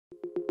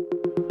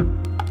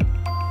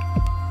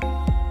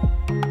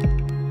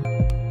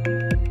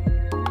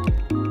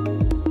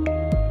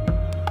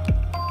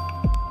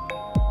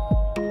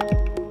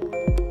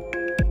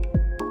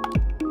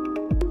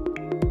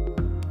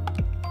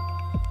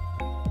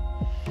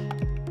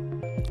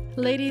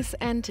Ladies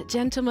and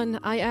gentlemen,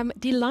 I am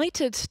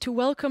delighted to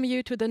welcome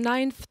you to the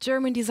 9th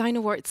German Design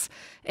Awards,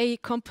 a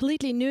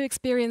completely new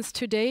experience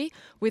today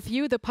with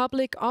you, the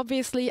public,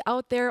 obviously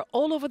out there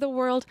all over the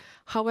world,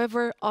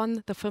 however,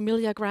 on the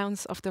familiar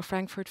grounds of the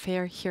Frankfurt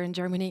Fair here in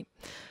Germany.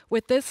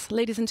 With this,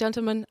 ladies and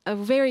gentlemen, a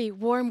very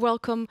warm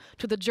welcome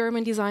to the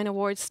German Design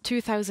Awards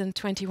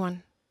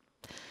 2021.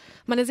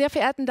 Meine sehr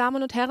verehrten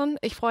Damen und Herren,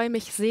 ich freue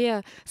mich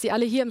sehr, Sie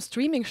alle hier im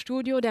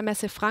Streaming-Studio der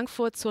Messe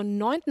Frankfurt zur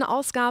 9.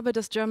 Ausgabe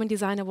des German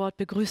Design Award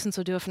begrüßen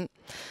zu dürfen.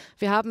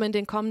 Wir haben in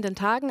den kommenden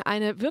Tagen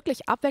eine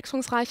wirklich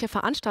abwechslungsreiche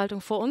Veranstaltung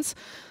vor uns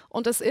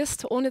und es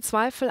ist ohne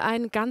Zweifel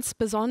ein ganz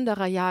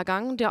besonderer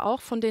Jahrgang, der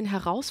auch von den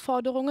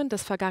Herausforderungen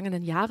des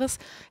vergangenen Jahres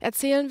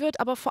erzählen wird,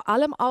 aber vor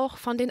allem auch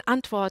von den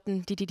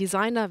Antworten, die die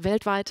Designer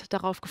weltweit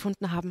darauf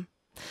gefunden haben.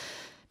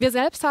 Wir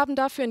selbst haben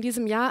dafür in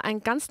diesem Jahr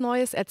ein ganz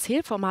neues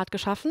Erzählformat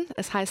geschaffen.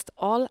 Es heißt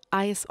All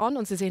Eyes On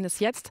und Sie sehen es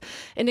jetzt.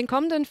 In den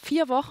kommenden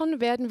 4 Wochen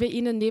werden wir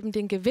Ihnen neben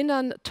den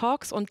Gewinnern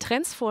Talks und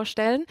Trends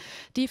vorstellen,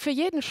 die für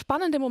jeden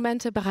spannende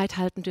Momente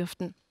bereithalten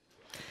dürften.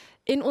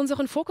 In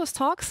unseren Focus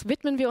Talks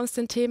widmen wir uns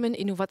den Themen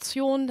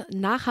Innovation,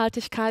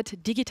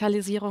 Nachhaltigkeit,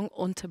 Digitalisierung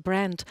und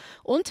Brand.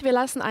 Und wir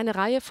lassen eine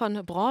Reihe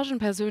von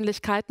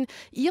Branchenpersönlichkeiten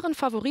ihren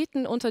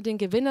Favoriten unter den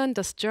Gewinnern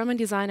des German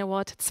Design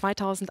Award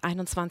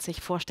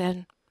 2021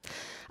 vorstellen.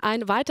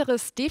 Ein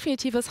weiteres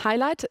definitives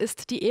Highlight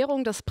ist die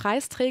Ehrung des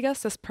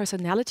Preisträgers des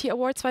Personality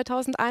Award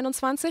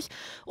 2021.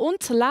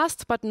 Und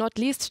last but not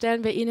least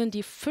stellen wir Ihnen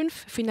die 5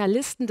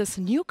 Finalisten des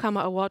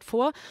Newcomer Award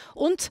vor.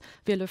 Und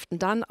wir lüften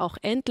dann auch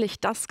endlich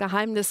das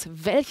Geheimnis,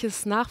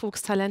 welches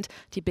Nachwuchstalent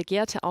die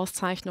begehrte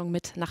Auszeichnung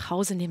mit nach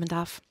Hause nehmen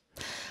darf.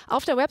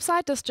 Auf der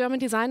Website des German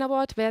Design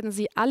Award werden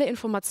Sie alle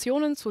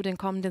Informationen zu den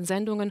kommenden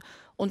Sendungen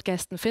und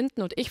Gästen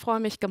finden. Und ich freue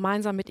mich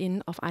gemeinsam mit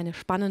Ihnen auf eine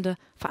spannende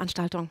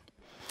Veranstaltung.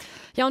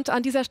 Ja, und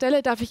an dieser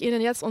Stelle darf ich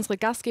Ihnen jetzt unsere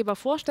Gastgeber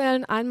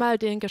vorstellen. Einmal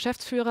den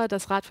Geschäftsführer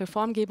des Rat für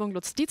Formgebung,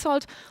 Lutz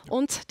Dietzold,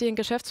 und den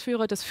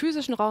Geschäftsführer des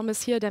physischen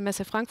Raumes hier der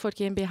Messe Frankfurt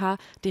GmbH,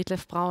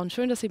 Detlef Braun.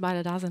 Schön, dass Sie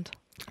beide da sind.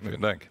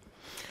 Vielen Dank.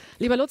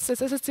 Lieber Lutz,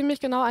 jetzt ist es ziemlich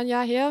genau ein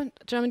Jahr her,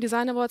 German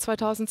Design Award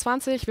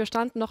 2020. Wir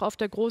standen noch auf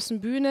der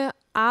großen Bühne,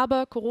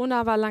 aber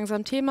Corona war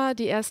langsam Thema.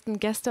 Die ersten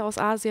Gäste aus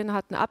Asien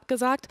hatten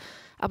abgesagt.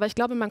 Aber ich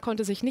glaube, man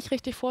konnte sich nicht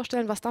richtig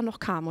vorstellen, was dann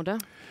noch kam, oder?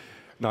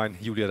 Nein,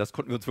 Julia, das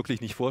konnten wir uns wirklich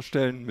nicht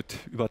vorstellen. Mit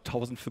über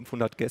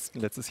 1500 Gästen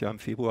letztes Jahr im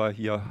Februar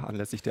hier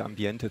anlässlich der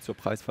Ambiente zur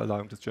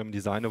Preisverleihung des German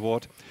Design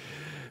Award.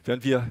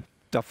 Während wir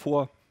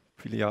davor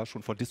viele Jahre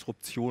schon von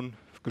Disruption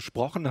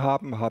gesprochen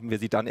haben, haben wir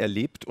sie dann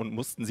erlebt und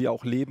mussten sie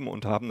auch leben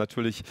und haben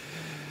natürlich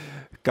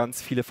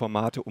ganz viele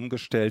Formate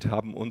umgestellt,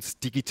 haben uns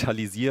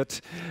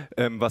digitalisiert,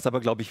 was aber,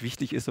 glaube ich,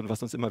 wichtig ist und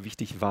was uns immer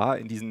wichtig war,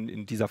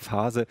 in dieser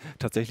Phase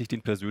tatsächlich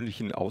den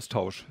persönlichen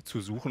Austausch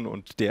zu suchen,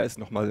 und der ist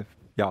nochmal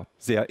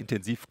sehr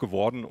intensiv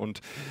geworden,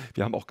 und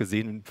wir haben auch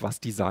gesehen, was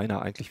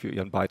Designer eigentlich für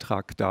ihren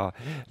Beitrag da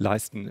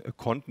leisten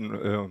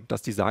konnten.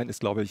 Das Design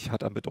ist, glaube ich,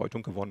 hat an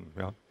Bedeutung gewonnen.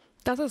 Ja.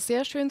 Das ist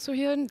sehr schön zu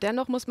hören.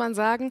 Dennoch muss man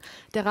sagen,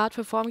 der Rat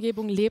für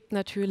Formgebung lebt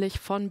natürlich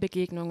von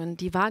Begegnungen.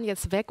 Die waren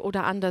jetzt weg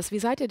oder anders. Wie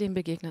seid ihr dem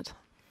begegnet?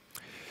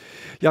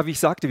 Ja, wie ich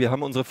sagte, wir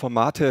haben unsere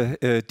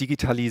Formate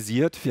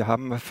digitalisiert, wir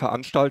haben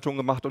Veranstaltungen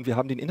gemacht und wir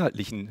haben den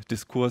inhaltlichen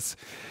Diskurs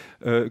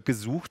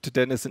gesucht,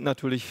 denn es sind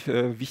natürlich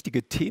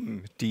wichtige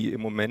Themen, die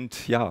im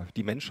Moment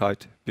die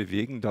Menschheit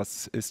bewegen.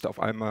 Das ist auf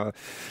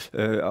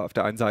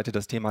der einen Seite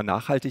das Thema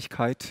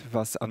Nachhaltigkeit,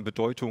 was an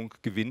Bedeutung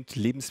gewinnt,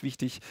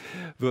 lebenswichtig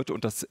wird,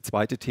 und das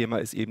zweite Thema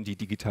ist eben die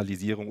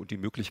Digitalisierung und die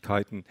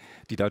Möglichkeiten,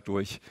 die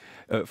dadurch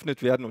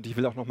eröffnet werden. Und ich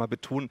will auch noch mal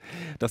betonen,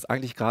 dass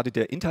eigentlich gerade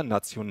der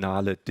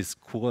internationale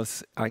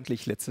Diskurs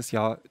eigentlich letztes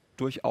Jahr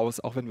durchaus,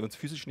 auch wenn wir uns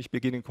physisch nicht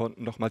begegnen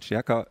konnten, noch mal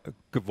stärker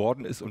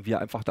geworden ist und wir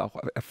einfach da auch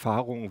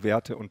Erfahrungen,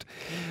 Werte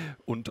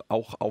und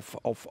auch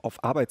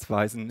auf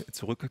Arbeitsweisen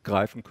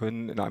zurückgreifen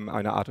können in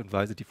einer Art und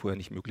Weise, die vorher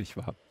nicht möglich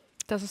war.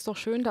 Das ist doch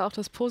schön, da auch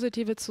das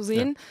Positive zu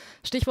sehen.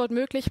 Ja. Stichwort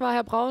möglich war,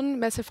 Herr Braun,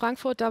 Messe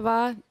Frankfurt, da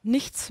war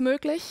nichts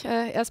möglich,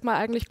 erstmal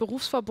eigentlich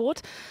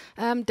Berufsverbot.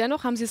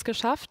 Dennoch haben Sie es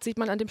geschafft, sieht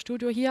man an dem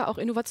Studio hier, auch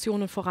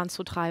Innovationen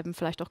voranzutreiben,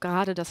 vielleicht auch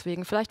gerade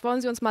deswegen. Vielleicht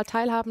wollen Sie uns mal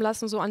teilhaben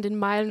lassen, so an den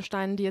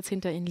Meilensteinen, die jetzt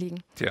hinter Ihnen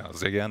liegen. Ja,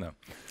 sehr gerne.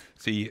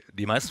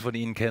 Die meisten von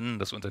Ihnen kennen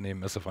das Unternehmen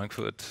Messe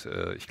Frankfurt.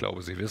 Ich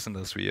glaube, Sie wissen,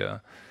 dass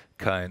wir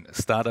kein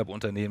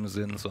Start-up-Unternehmen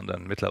sind,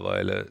 sondern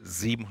mittlerweile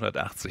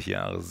 780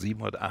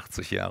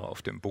 Jahre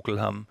auf dem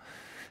Buckel haben.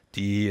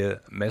 Die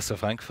Messe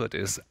Frankfurt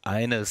ist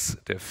eines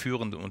der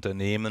führenden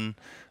Unternehmen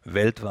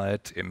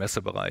weltweit im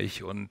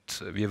Messebereich,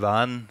 und wir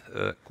waren,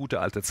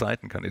 gute alte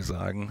Zeiten kann ich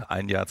sagen,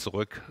 ein Jahr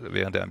zurück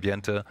während der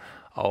Ambiente,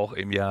 auch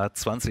im Jahr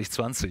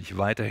 2020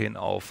 weiterhin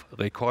auf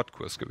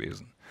Rekordkurs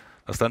gewesen.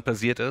 Was dann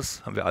passiert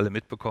ist, haben wir alle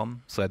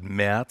mitbekommen. Seit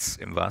März,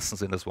 im wahrsten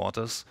Sinne des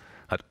Wortes,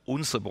 hat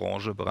unsere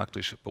Branche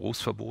praktisch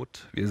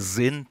Berufsverbot. Wir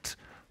sind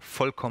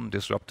vollkommen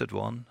disrupted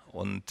worden,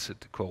 und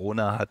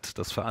Corona hat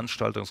das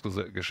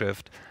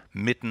Veranstaltungsgeschäft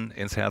mitten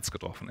ins Herz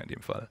getroffen in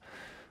dem Fall.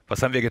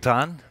 Was haben wir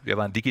getan? Wir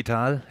waren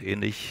digital,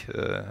 ähnlich,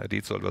 Herr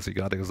Dietzold, was Sie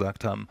gerade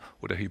gesagt haben,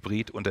 oder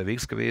hybrid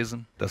unterwegs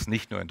gewesen. Das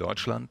nicht nur in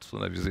Deutschland,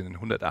 sondern wir sind in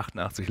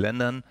 188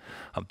 Ländern,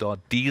 haben dort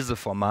diese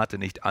Formate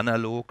nicht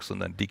analog,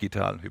 sondern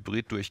digital und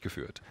hybrid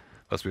durchgeführt.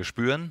 Was wir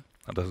spüren,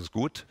 und das ist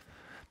gut,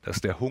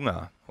 dass der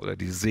Hunger oder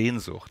die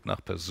Sehnsucht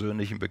nach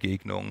persönlichen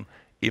Begegnungen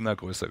immer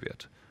größer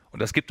wird. Und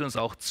das gibt uns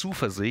auch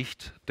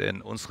Zuversicht,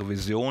 denn unsere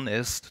Vision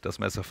ist, dass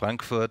Messe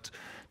Frankfurt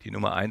die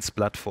Nummer 1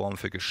 Plattform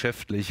für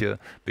geschäftliche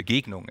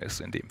Begegnungen ist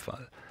in dem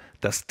Fall.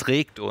 Das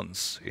trägt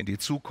uns in die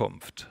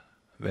Zukunft,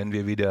 wenn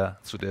wir wieder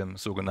zu dem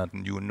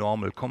sogenannten New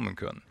Normal kommen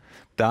können.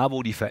 Da,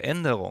 wo die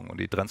Veränderung und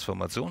die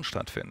Transformation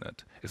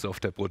stattfindet, ist auf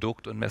der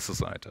Produkt- und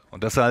Messeseite.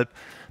 Und deshalb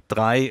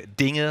 3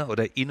 Dinge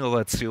oder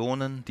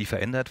Innovationen, die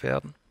verändert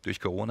werden durch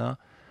Corona.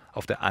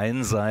 Auf der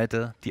einen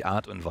Seite die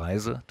Art und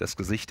Weise, das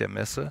Gesicht der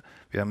Messe.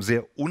 Wir haben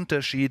sehr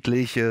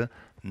unterschiedliche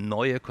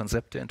neue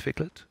Konzepte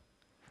entwickelt.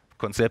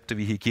 Konzepte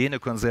wie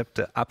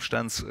Hygienekonzepte,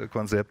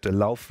 Abstandskonzepte,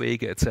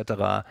 Laufwege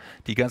etc.,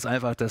 die ganz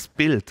einfach das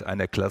Bild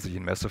einer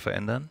klassischen Messe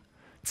verändern.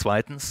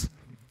 Zweitens,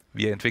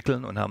 wir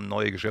entwickeln und haben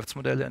neue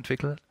Geschäftsmodelle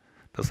entwickelt.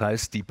 Das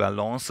heißt, die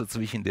Balance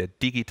zwischen der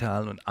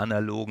digitalen und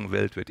analogen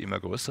Welt wird immer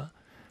größer.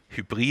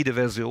 Hybride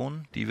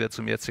Versionen, die wir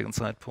zum jetzigen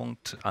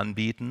Zeitpunkt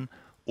anbieten.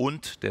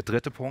 Und der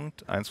dritte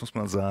Punkt, eins muss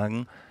man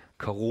sagen,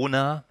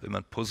 Corona, wenn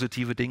man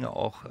positive Dinge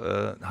auch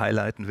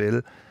highlighten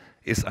will,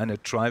 ist eine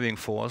Driving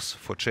Force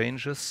for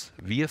Changes.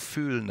 Wir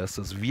fühlen, dass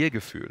das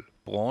Wir-Gefühl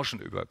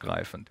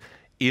branchenübergreifend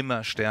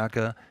immer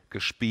stärker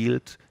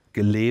gespielt,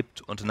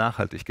 gelebt und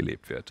nachhaltig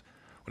gelebt wird.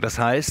 Und das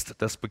heißt,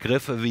 dass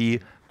Begriffe wie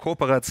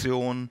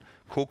Kooperation,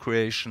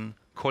 Co-Creation,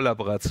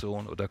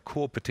 Kollaboration oder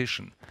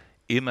Co-Petition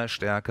immer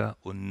stärker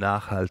und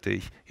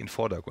nachhaltig in den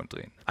Vordergrund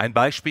drehen. Ein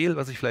Beispiel,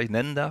 was ich vielleicht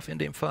nennen darf in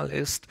dem Fall,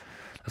 ist,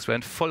 dass wir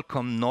ein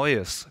vollkommen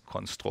neues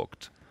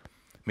Konstrukt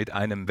mit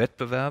einem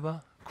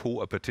Wettbewerber,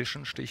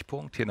 Co-Petition,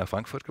 Stichpunkt, hier nach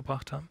Frankfurt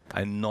gebracht haben.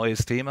 Ein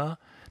neues Thema,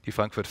 die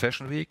Frankfurt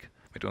Fashion Week,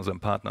 mit unserem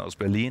Partner aus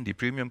Berlin, die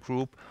Premium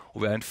Group,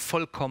 wo wir ein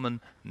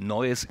vollkommen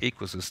neues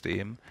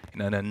Ökosystem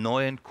in einer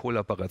neuen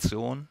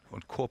Kollaboration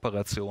und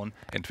Kooperation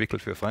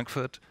entwickelt für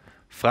Frankfurt.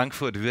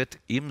 Frankfurt wird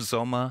im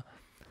Sommer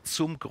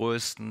zum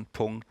größten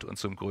Punkt und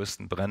zum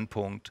größten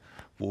Brennpunkt,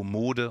 wo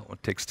Mode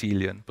und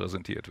Textilien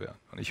präsentiert werden.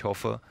 Und ich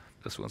hoffe,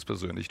 dass wir uns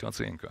persönlich dort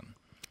sehen können.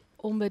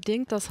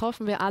 Unbedingt, das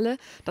hoffen wir alle.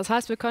 Das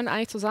heißt, wir können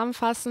eigentlich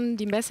zusammenfassen,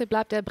 die Messe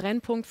bleibt der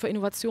Brennpunkt für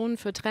Innovationen,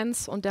 für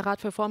Trends und der Rat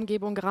für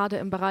Formgebung gerade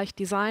im Bereich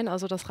Design.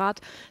 Also das Rad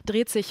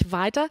dreht sich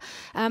weiter.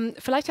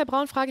 Vielleicht, Herr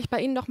Braun, frage ich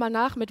bei Ihnen nochmal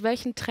nach, mit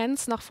welchen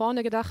Trends nach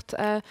vorne gedacht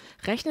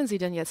rechnen Sie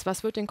denn jetzt?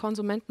 Was wird den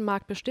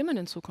Konsumentenmarkt bestimmen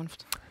in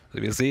Zukunft?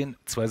 Also wir sehen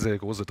 2 sehr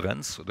große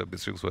Trends oder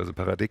beziehungsweise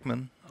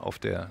Paradigmen. Auf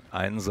der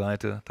einen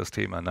Seite das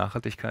Thema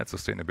Nachhaltigkeit,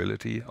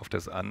 Sustainability, auf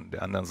der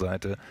anderen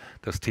Seite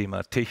das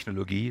Thema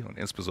Technologie und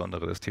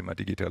insbesondere das Thema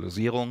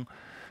Digitalisierung.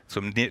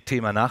 Zum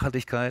Thema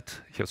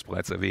Nachhaltigkeit, ich habe es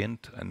bereits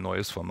erwähnt, ein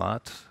neues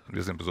Format. Und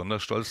wir sind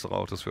besonders stolz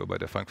darauf, dass wir bei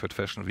der Frankfurt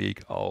Fashion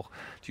Week auch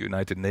die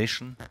United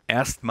Nations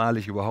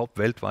erstmalig überhaupt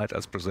weltweit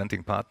als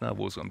Presenting Partner,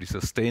 wo es um die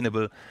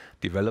Sustainable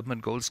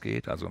Development Goals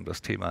geht, also um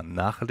das Thema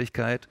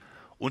Nachhaltigkeit.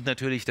 Und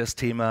natürlich das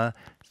Thema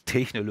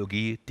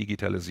Technologie,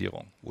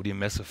 Digitalisierung, wo die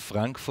Messe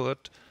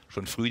Frankfurt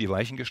schon früh die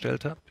Weichen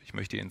gestellt hat. Ich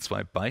möchte Ihnen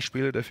 2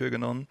 Beispiele dafür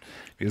nennen.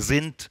 Wir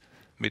sind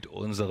mit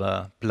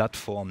unserer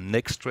Plattform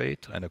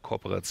Nextrade, eine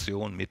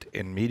Kooperation mit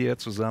NMedia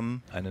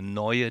zusammen, eine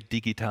neue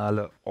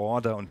digitale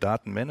Order- und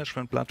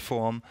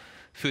Datenmanagement-Plattform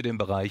für den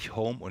Bereich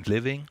Home und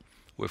Living,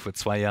 wo wir vor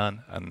 2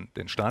 Jahren an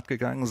den Start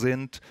gegangen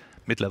sind.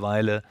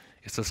 Mittlerweile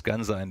ist das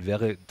Ganze ein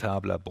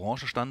veritabler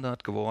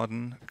Branchenstandard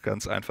geworden.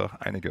 Ganz einfach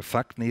einige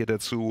Fakten hier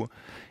dazu.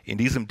 In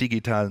diesem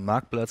digitalen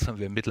Marktplatz haben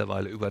wir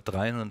mittlerweile über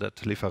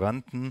 300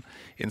 Lieferanten,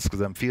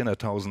 insgesamt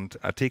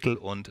 400.000 Artikel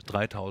und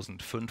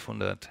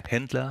 3.500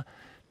 Händler.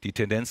 Die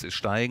Tendenz ist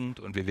steigend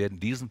und wir werden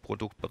diesen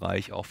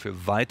Produktbereich auch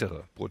für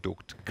weitere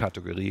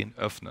Produktkategorien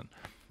öffnen.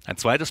 Ein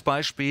zweites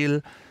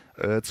Beispiel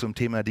zum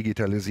Thema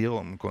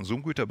Digitalisierung im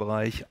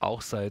Konsumgüterbereich,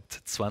 auch seit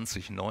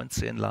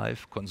 2019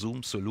 live,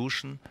 Consum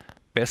Solution,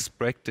 Best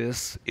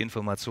Practice,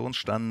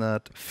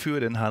 Informationsstandard für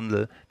den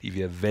Handel, die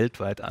wir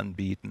weltweit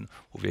anbieten,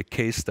 wo wir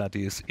Case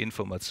Studies,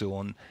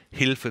 Informationen,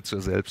 Hilfe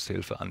zur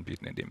Selbsthilfe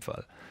anbieten in dem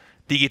Fall.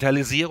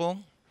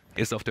 Digitalisierung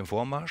ist auf dem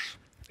Vormarsch,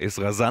 ist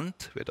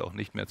rasant, wird auch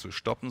nicht mehr zu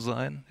stoppen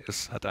sein,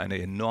 es hat eine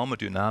enorme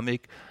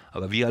Dynamik,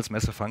 aber wir als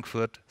Messe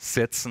Frankfurt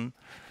setzen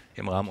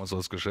im Rahmen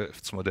unseres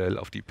Geschäftsmodells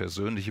auf die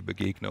persönliche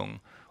Begegnung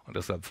und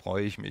deshalb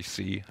freue ich mich,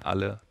 Sie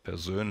alle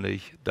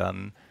persönlich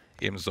dann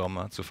im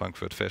Sommer zur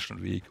Frankfurt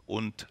Fashion Week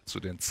und zu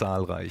den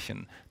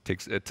zahlreichen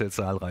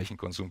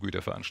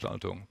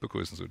Konsumgüterveranstaltungen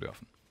begrüßen zu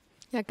dürfen.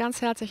 Ja,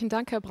 ganz herzlichen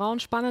Dank, Herr Braun.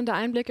 Spannende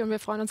Einblicke und wir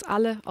freuen uns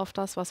alle auf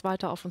das, was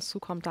weiter auf uns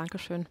zukommt.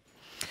 Dankeschön.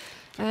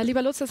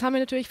 Lieber Lutz, jetzt haben wir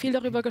natürlich viel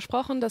darüber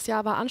gesprochen. Das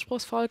Jahr war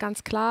anspruchsvoll,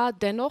 ganz klar.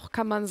 Dennoch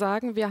kann man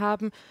sagen, wir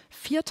haben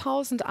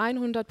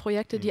 4.100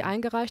 Projekte, die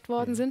eingereicht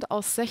worden sind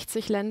aus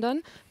 60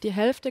 Ländern. Die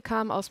Hälfte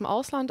kam aus dem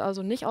Ausland,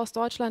 also nicht aus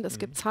Deutschland. Es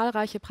gibt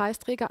zahlreiche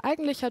Preisträger.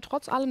 Eigentlich ja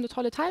trotz allem eine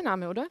tolle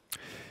Teilnahme, oder?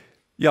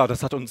 Ja,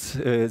 das hat uns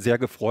sehr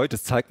gefreut.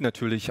 Es zeigt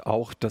natürlich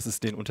auch, dass es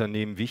den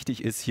Unternehmen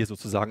wichtig ist, hier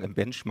sozusagen im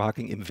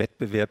Benchmarking, im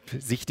Wettbewerb,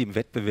 sich dem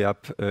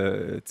Wettbewerb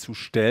zu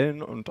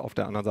stellen und auf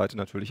der anderen Seite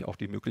natürlich auch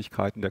die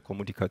Möglichkeiten der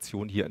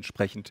Kommunikation hier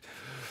entsprechend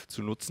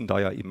zu nutzen,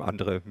 da ja eben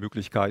andere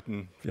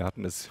Möglichkeiten, wir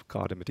hatten es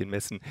gerade mit den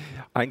Messen,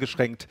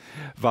 eingeschränkt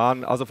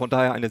waren. Also von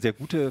daher eine sehr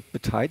gute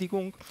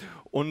Beteiligung.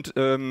 Und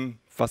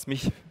was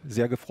mich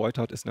sehr gefreut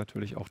hat, ist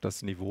natürlich auch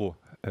das Niveau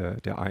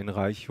der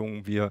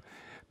Einreichung. Wir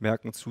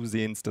merken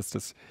zusehends, dass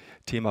das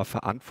Thema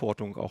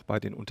Verantwortung auch bei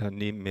den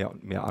Unternehmen mehr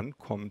und mehr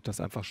ankommt,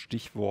 dass einfach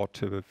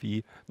Stichworte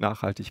wie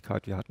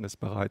Nachhaltigkeit, wir hatten es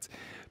bereits,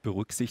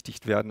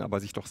 berücksichtigt werden, aber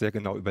sich doch sehr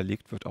genau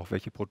überlegt wird, auch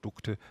welche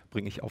Produkte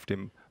bringe ich auf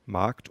den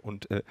Markt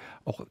und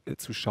auch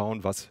zu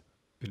schauen, was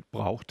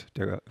braucht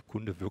der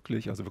Kunde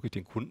wirklich, also wirklich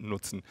den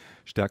Kundennutzen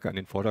stärker in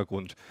den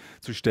Vordergrund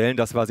zu stellen.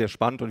 Das war sehr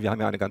spannend und wir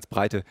haben ja eine ganz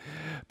breite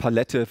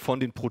Palette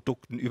von den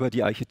Produkten über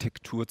die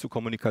Architektur zu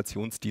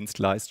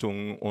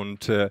Kommunikationsdienstleistungen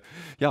und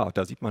ja,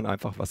 da sieht man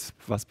einfach,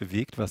 was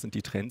bewegt, was sind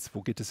die Trends,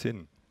 wo geht es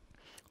hin.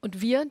 Und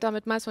wir,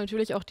 damit meinst du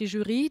natürlich auch die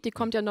Jury, die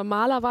kommt ja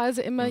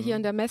normalerweise immer hier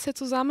in der Messe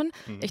zusammen.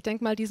 Ich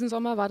denke mal, diesen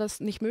Sommer war das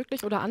nicht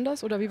möglich oder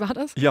anders, oder wie war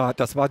das? Ja,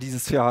 das war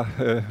dieses Jahr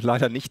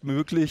leider nicht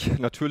möglich.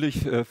 Natürlich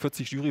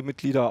 40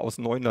 Jurymitglieder aus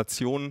 9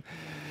 Nationen.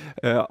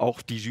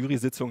 Auch die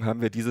Jury-Sitzung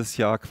haben wir dieses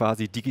Jahr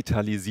quasi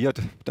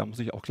digitalisiert. Da muss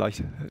ich auch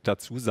gleich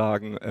dazu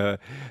sagen,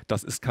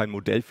 das ist kein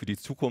Modell für die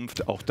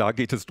Zukunft. Auch da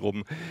geht es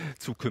darum,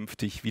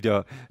 zukünftig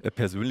wieder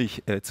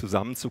persönlich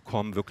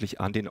zusammenzukommen,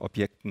 wirklich an den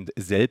Objekten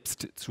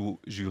selbst zu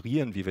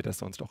jurieren, wie wir das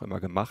sonst auch immer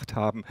gemacht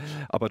haben.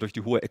 Aber durch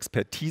die hohe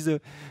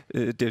Expertise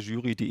der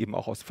Jury, die eben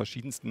auch aus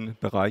verschiedensten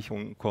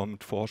Bereichen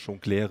kommt,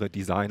 Forschung, Lehre,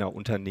 Designer,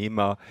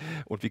 Unternehmer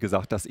und wie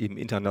gesagt, das eben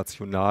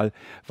international,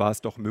 war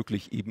es doch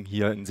möglich, eben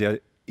hier einen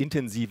sehr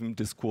intensiven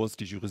Diskurs.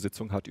 Die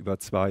Jury-Sitzung hat über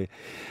 2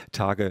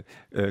 Tage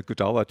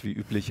gedauert, wie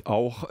üblich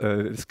auch.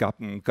 Es gab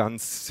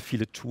ganz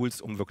viele Tools,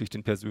 um wirklich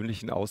den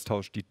persönlichen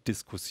Austausch, die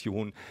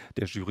Diskussion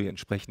der Jury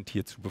entsprechend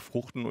hier zu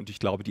befruchten. Und ich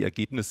glaube, die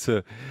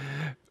Ergebnisse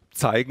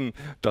zeigen,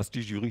 dass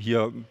die Jury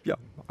hier ja,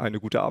 eine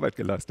gute Arbeit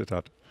geleistet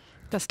hat.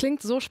 Das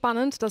klingt so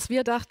spannend, dass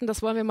wir dachten,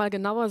 das wollen wir mal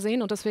genauer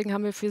sehen. Und deswegen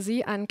haben wir für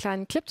Sie einen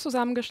kleinen Clip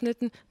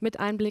zusammengeschnitten mit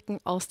Einblicken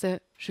aus der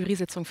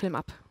Jury-Sitzung. Film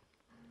ab.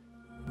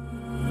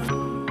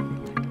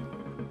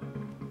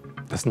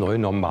 Das neue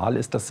Normal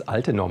ist das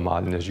alte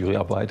Normal in der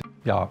Juryarbeit.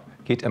 Ja,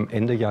 geht am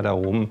Ende ja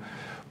darum,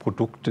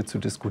 Produkte zu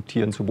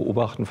diskutieren, zu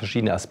beobachten,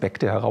 verschiedene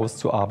Aspekte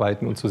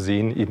herauszuarbeiten und zu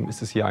sehen, eben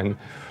ist es hier ein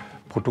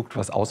Produkt,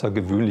 was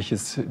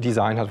außergewöhnliches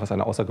Design hat, was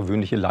eine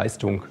außergewöhnliche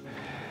Leistung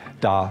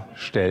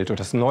darstellt. Und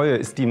das Neue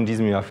ist in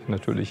diesem Jahr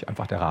natürlich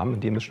einfach der Rahmen, in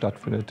dem es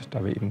stattfindet,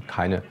 da wir eben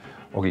keine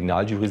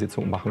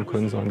Original-Jury-Sitzung machen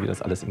können, sondern wir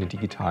das alles in den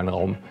digitalen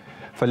Raum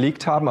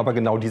verlegt haben. Aber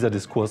genau dieser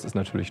Diskurs ist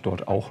natürlich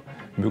dort auch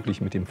möglich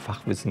mit dem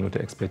Fachwissen und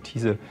der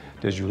Expertise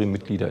der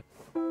Jurymitglieder.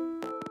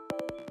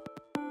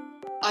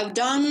 I've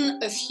done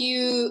a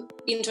few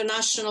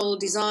international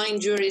design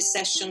jury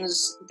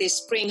sessions this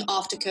spring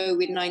after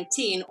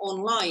COVID-19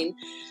 online,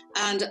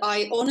 and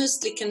I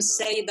honestly can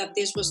say that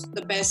this was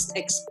the best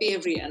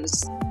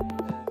experience.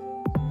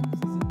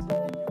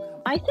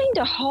 I think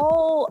the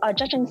whole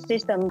judging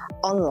system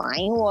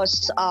online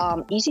was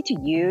easy to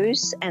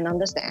use and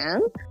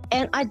understand,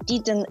 and I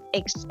didn't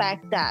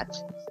expect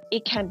that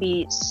it can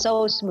be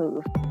so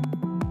smooth.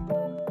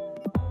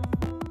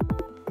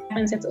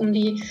 Wenn es jetzt um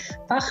die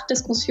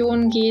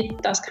Fachdiskussionen geht,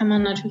 das kann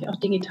man natürlich auch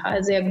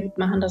digital sehr gut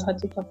machen. Das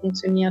hat super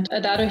funktioniert.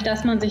 Dadurch,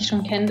 dass man sich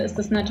schon kennt, ist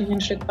es natürlich ein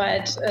Stück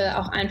weit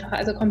auch einfacher.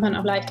 Also kommt man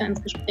auch leichter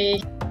ins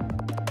Gespräch.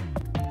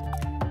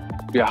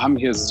 Wir haben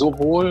hier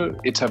sowohl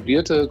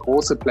etablierte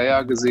große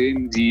Player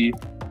gesehen, die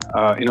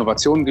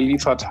Innovationen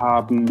geliefert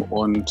haben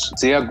und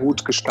sehr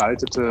gut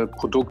gestaltete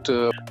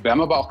Produkte. Wir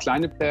haben aber auch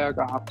kleine Player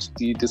gehabt,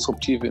 die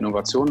disruptive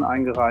Innovationen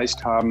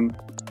eingereicht haben,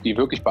 die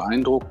wirklich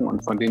beeindrucken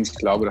und von denen ich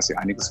glaube, dass sie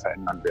einiges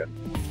verändern werden.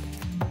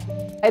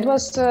 It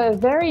was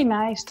very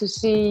nice to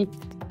see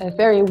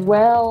very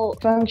well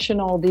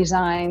functional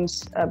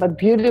designs, but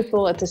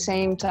beautiful at the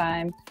same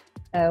time.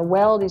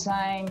 Well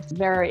designed,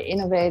 very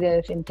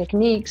innovative in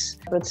techniques,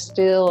 but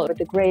still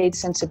with a great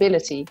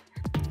sensibility.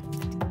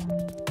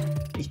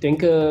 Ich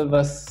denke,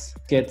 was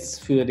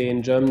jetzt für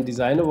den German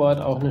Design Award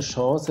auch eine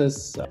Chance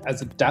ist,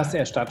 also dass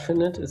er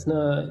stattfindet, ist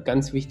eine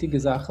ganz wichtige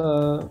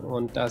Sache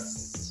und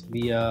dass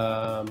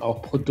wir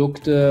auch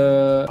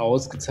Produkte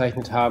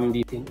ausgezeichnet haben,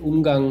 die den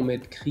Umgang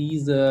mit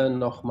Krise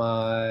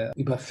nochmal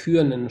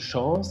überführen in eine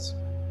Chance.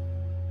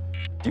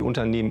 Die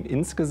Unternehmen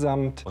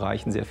insgesamt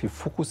reichen sehr viel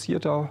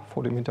fokussierter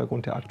vor dem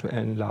Hintergrund der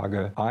aktuellen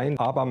Lage ein.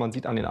 Aber man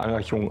sieht an den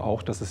Einreichungen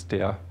auch, dass es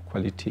der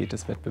Qualität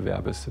des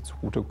Wettbewerbes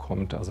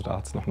zugutekommt. Also da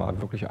hat es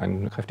nochmal wirklich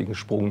einen kräftigen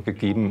Sprung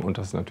gegeben und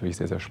das ist natürlich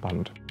sehr, sehr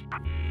spannend.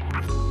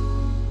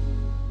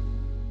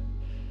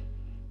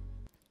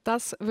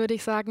 Das würde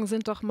ich sagen,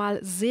 sind doch mal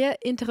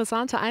sehr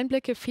interessante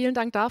Einblicke. Vielen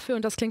Dank dafür.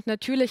 Und das klingt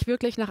natürlich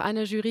wirklich nach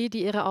einer Jury,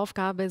 die ihre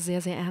Aufgabe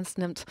sehr, sehr ernst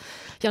nimmt.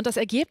 Ja, und das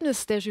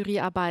Ergebnis der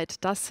Juryarbeit,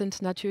 das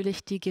sind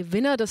natürlich die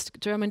Gewinner des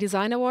German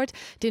Design Award,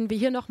 denen wir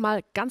hier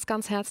nochmal ganz,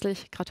 ganz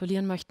herzlich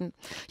gratulieren möchten.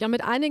 Ja,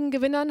 mit einigen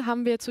Gewinnern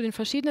haben wir zu den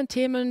verschiedenen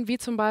Themen, wie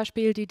zum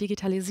Beispiel die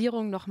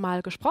Digitalisierung,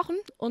 nochmal gesprochen.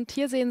 Und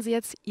hier sehen Sie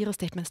jetzt ihre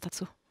Statements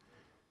dazu.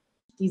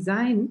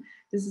 Design,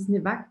 das ist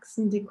eine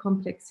wachsende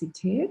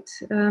Komplexität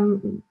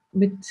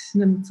mit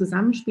einem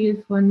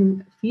Zusammenspiel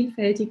von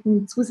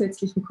vielfältigen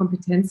zusätzlichen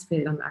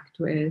Kompetenzfeldern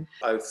aktuell.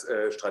 Als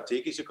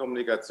strategische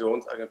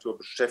Kommunikationsagentur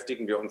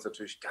beschäftigen wir uns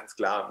natürlich ganz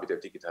klar mit der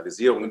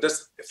Digitalisierung. Und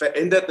das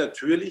verändert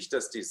natürlich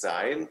das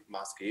Design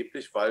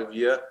maßgeblich, weil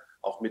wir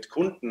auch mit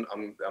Kunden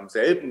am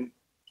selben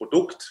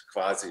Produkt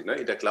quasi in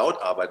der Cloud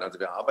arbeiten. Also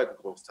wir arbeiten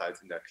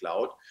großteils in der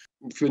Cloud.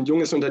 Für ein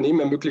junges Unternehmen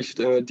ermöglicht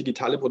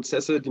digitale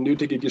Prozesse die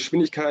nötige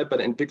Geschwindigkeit bei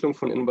der Entwicklung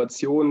von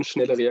Innovationen,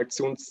 schnelle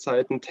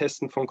Reaktionszeiten,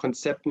 Testen von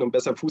Konzepten, um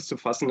besser Fuß zu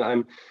fassen in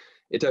einem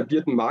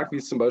etablierten Markt, wie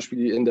es zum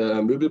Beispiel in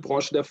der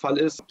Möbelbranche der Fall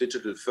ist.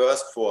 Digital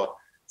First vor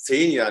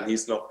 10 Jahren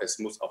hieß noch, es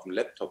muss auf dem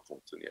Laptop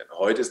funktionieren.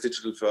 Heute ist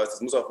Digital First,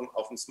 es muss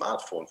auf dem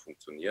Smartphone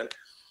funktionieren.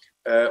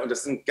 Und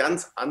das sind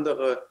ganz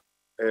andere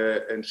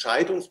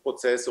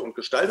Entscheidungsprozesse und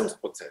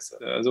Gestaltungsprozesse.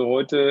 Also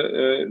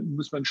heute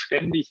muss man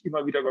ständig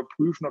immer wieder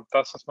überprüfen, ob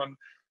das, was man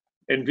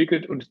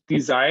entwickelt und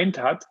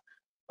designt hat,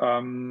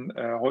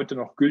 heute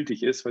noch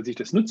gültig ist, weil sich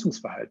das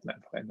Nutzungsverhalten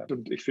einfach ändert.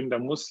 Und ich finde, da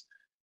muss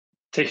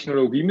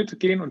Technologie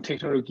mitgehen und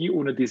Technologie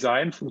ohne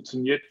Design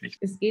funktioniert nicht.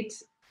 Es geht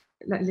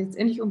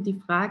letztendlich um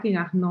die Frage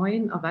nach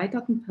neuen,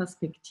 erweiterten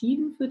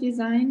Perspektiven für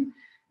Design,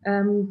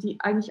 die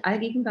eigentlich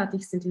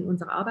allgegenwärtig sind in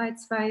unserer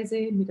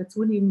Arbeitsweise, mit der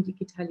zunehmenden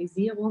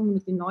Digitalisierung,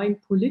 mit den neuen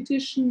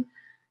politischen,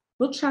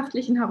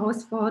 wirtschaftlichen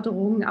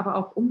Herausforderungen, aber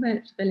auch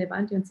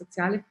umweltrelevante und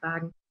soziale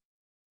Fragen.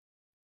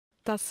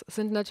 Das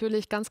sind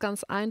natürlich ganz,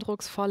 ganz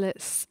eindrucksvolle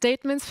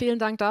Statements. Vielen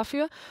Dank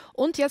dafür.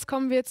 Und jetzt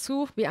kommen wir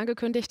zu, wie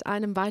angekündigt,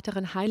 einem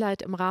weiteren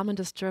Highlight im Rahmen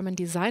des German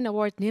Design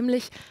Award,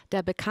 nämlich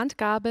der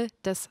Bekanntgabe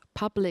des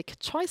Public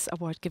Choice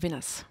Award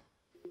Gewinners.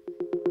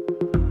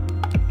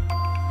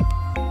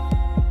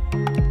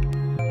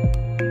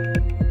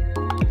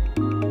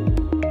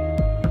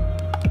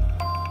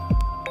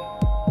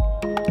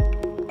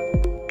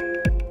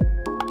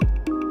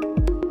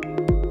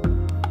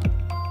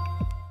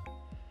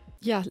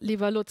 Ja,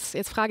 lieber Lutz,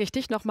 jetzt frage ich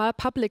dich nochmal,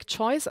 Public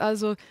Choice,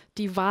 also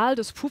die Wahl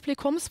des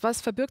Publikums, was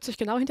verbirgt sich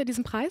genau hinter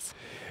diesem Preis?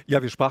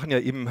 Ja, wir sprachen ja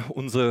eben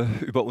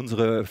über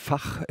unsere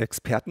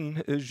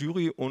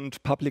Fachexpertenjury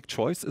und Public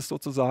Choice ist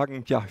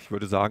sozusagen, ja, ich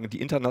würde sagen,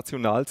 die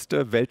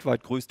internationalste,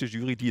 weltweit größte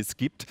Jury, die es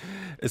gibt.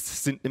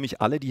 Es sind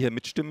nämlich alle, die hier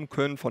mitstimmen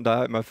können, von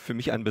daher immer für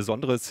mich ein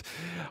besonderes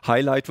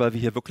Highlight, weil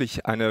wir hier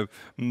wirklich eine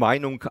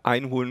Meinung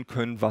einholen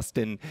können, was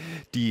denn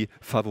die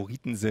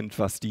Favoriten sind,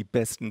 was die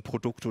besten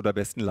Produkte oder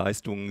besten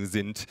Leistungen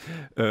sind,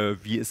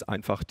 wie es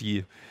einfach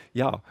die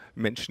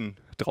Menschen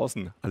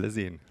draußen alle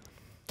sehen.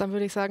 Dann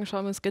würde ich sagen,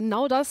 schauen wir uns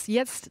genau das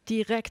jetzt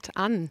direkt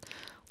an.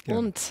 Ja.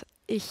 Und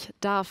ich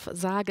darf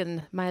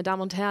sagen, meine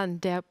Damen und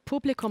Herren, der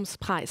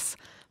Publikumspreis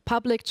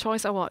Public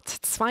Choice Award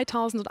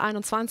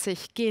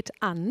 2021 geht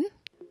an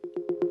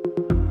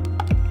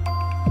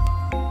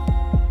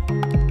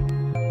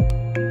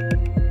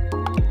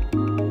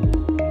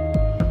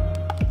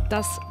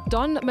das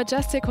Don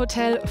Majestic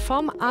Hotel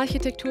vom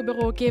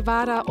Architekturbüro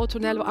Guevara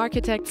Otonello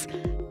Architects.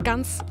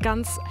 Ganz,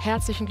 ganz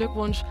herzlichen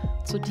Glückwunsch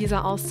zu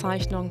dieser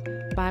Auszeichnung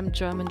beim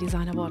German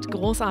Design Award.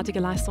 Großartige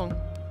Leistung.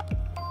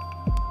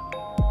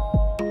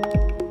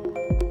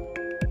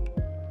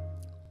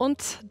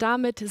 Und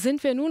damit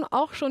sind wir nun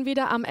auch schon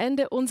wieder am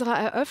Ende unserer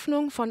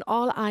Eröffnung von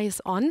All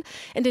Eyes On.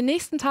 In den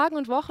nächsten Tagen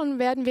und Wochen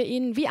werden wir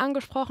Ihnen, wie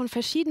angesprochen,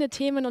 verschiedene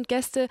Themen und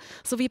Gäste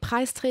sowie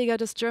Preisträger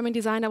des German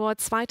Design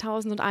Awards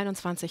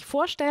 2021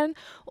 vorstellen.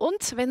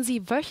 Und wenn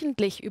Sie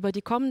wöchentlich über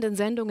die kommenden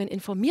Sendungen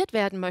informiert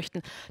werden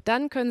möchten,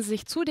 dann können Sie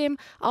sich zudem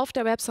auf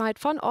der Website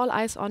von All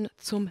Eyes On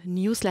zum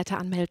Newsletter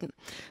anmelden.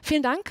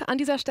 Vielen Dank an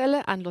dieser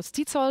Stelle an Lutz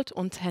Dietzold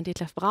und Herrn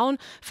Detlef Braun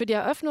für die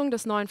Eröffnung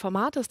des neuen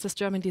Formates des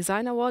German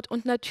Design Award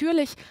und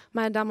natürlich,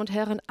 meine Damen und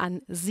Herren,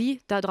 an Sie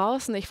da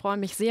draußen. Ich freue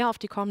mich sehr auf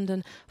die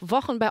kommenden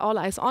Wochen bei All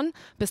Eyes On.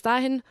 Bis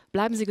dahin,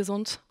 bleiben Sie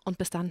gesund und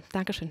bis dann.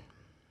 Dankeschön.